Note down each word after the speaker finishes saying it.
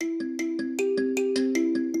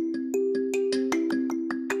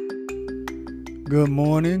Good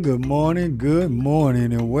morning, good morning, good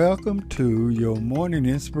morning, and welcome to your morning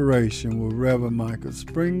inspiration with Reverend Michael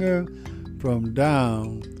Springer from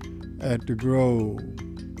down at the Grove.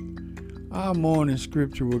 Our morning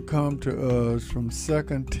scripture will come to us from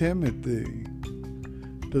 2 Timothy,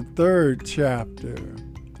 the 3rd chapter,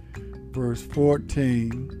 verse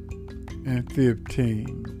 14 and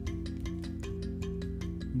 15.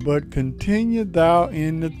 But continue thou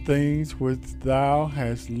in the things which thou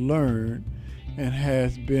hast learned and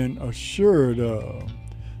has been assured of,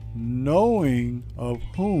 knowing of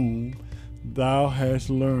whom thou hast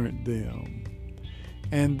learned them,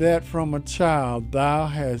 and that from a child thou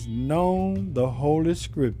hast known the holy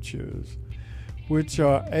scriptures, which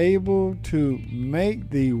are able to make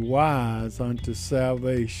thee wise unto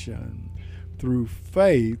salvation through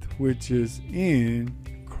faith which is in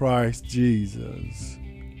Christ Jesus.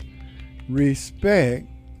 Respect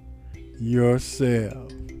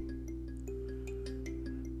yourself.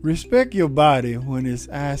 Respect your body when it's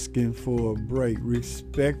asking for a break.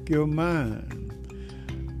 Respect your mind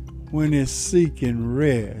when it's seeking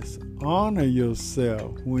rest. Honor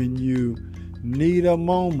yourself when you need a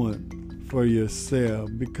moment for yourself,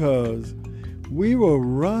 because we will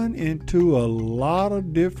run into a lot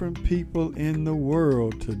of different people in the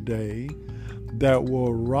world today that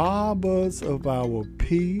will rob us of our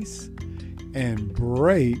peace and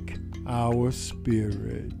break our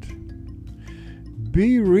spirit.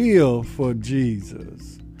 Be real for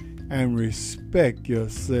Jesus and respect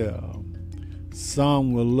yourself.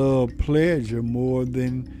 Some will love pleasure more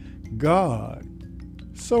than God,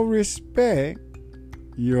 so respect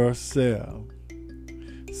yourself.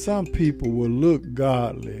 Some people will look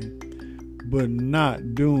godly but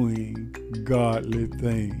not doing godly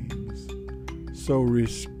things, so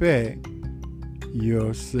respect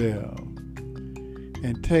yourself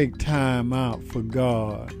and take time out for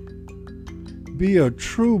God. Be a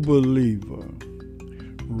true believer.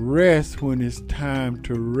 Rest when it's time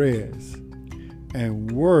to rest, and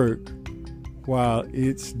work while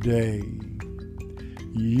it's day.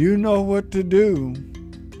 You know what to do,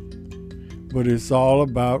 but it's all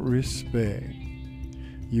about respect.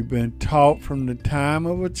 You've been taught from the time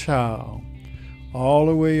of a child all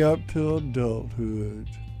the way up to adulthood.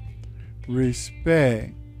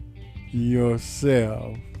 Respect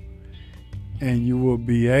yourself, and you will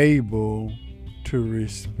be able to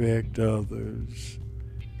respect others.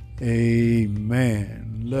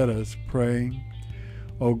 Amen. Let us pray.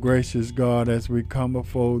 Oh, gracious God, as we come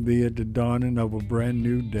before Thee at the dawning of a brand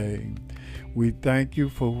new day, we thank You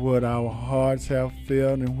for what our hearts have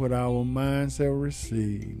felt and what our minds have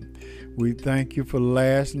received. We thank You for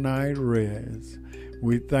last night's rest.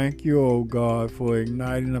 We thank You, oh God, for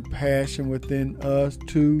igniting a passion within us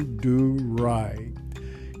to do right.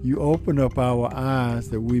 You open up our eyes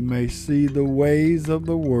that we may see the ways of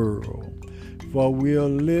the world, for we are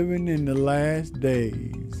living in the last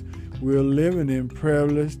days. We are living in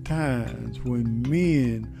perilous times when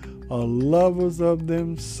men are lovers of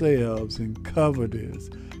themselves and covetous,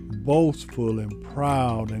 boastful and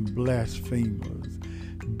proud and blasphemers,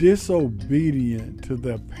 disobedient to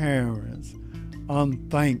their parents,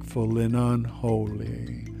 unthankful and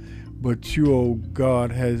unholy. But You, O God,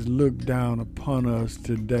 has looked down upon us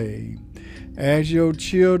today. As Your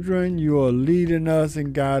children, You are leading us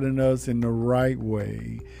and guiding us in the right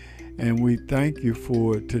way, and we thank You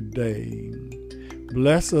for it today.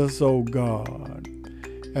 Bless us, O God,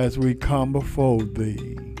 as we come before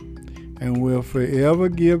Thee, and we'll forever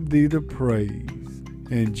give Thee the praise.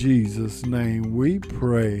 In Jesus' name we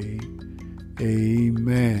pray.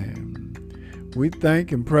 Amen. We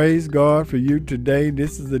thank and praise God for you today.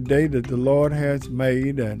 This is the day that the Lord has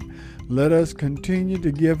made, and let us continue to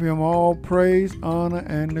give Him all praise, honor,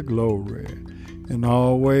 and the glory. And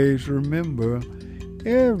always remember,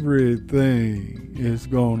 everything is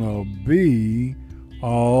gonna be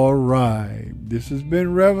all right. This has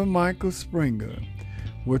been Reverend Michael Springer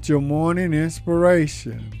with your morning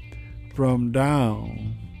inspiration from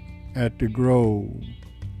down at the Grove.